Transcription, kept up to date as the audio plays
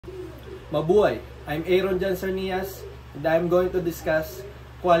Mabuhay! I'm Aaron Jansarnias and I'm going to discuss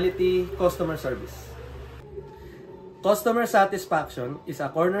quality customer service. Customer satisfaction is a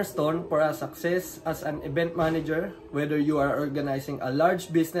cornerstone for a success as an event manager, whether you are organizing a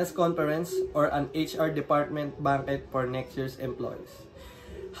large business conference or an HR department banquet for next year's employees.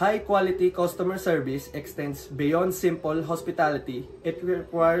 High-quality customer service extends beyond simple hospitality. It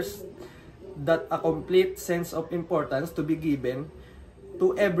requires that a complete sense of importance to be given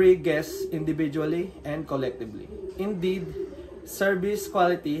to every guest individually and collectively. Indeed, service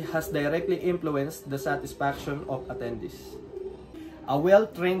quality has directly influenced the satisfaction of attendees. A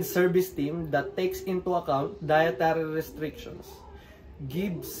well-trained service team that takes into account dietary restrictions,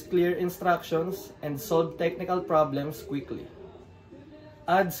 gives clear instructions, and solves technical problems quickly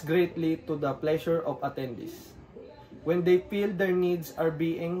adds greatly to the pleasure of attendees. When they feel their needs are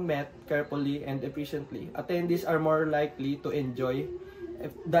being met carefully and efficiently, attendees are more likely to enjoy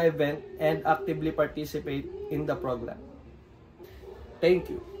the event and actively participate in the program. Thank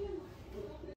you.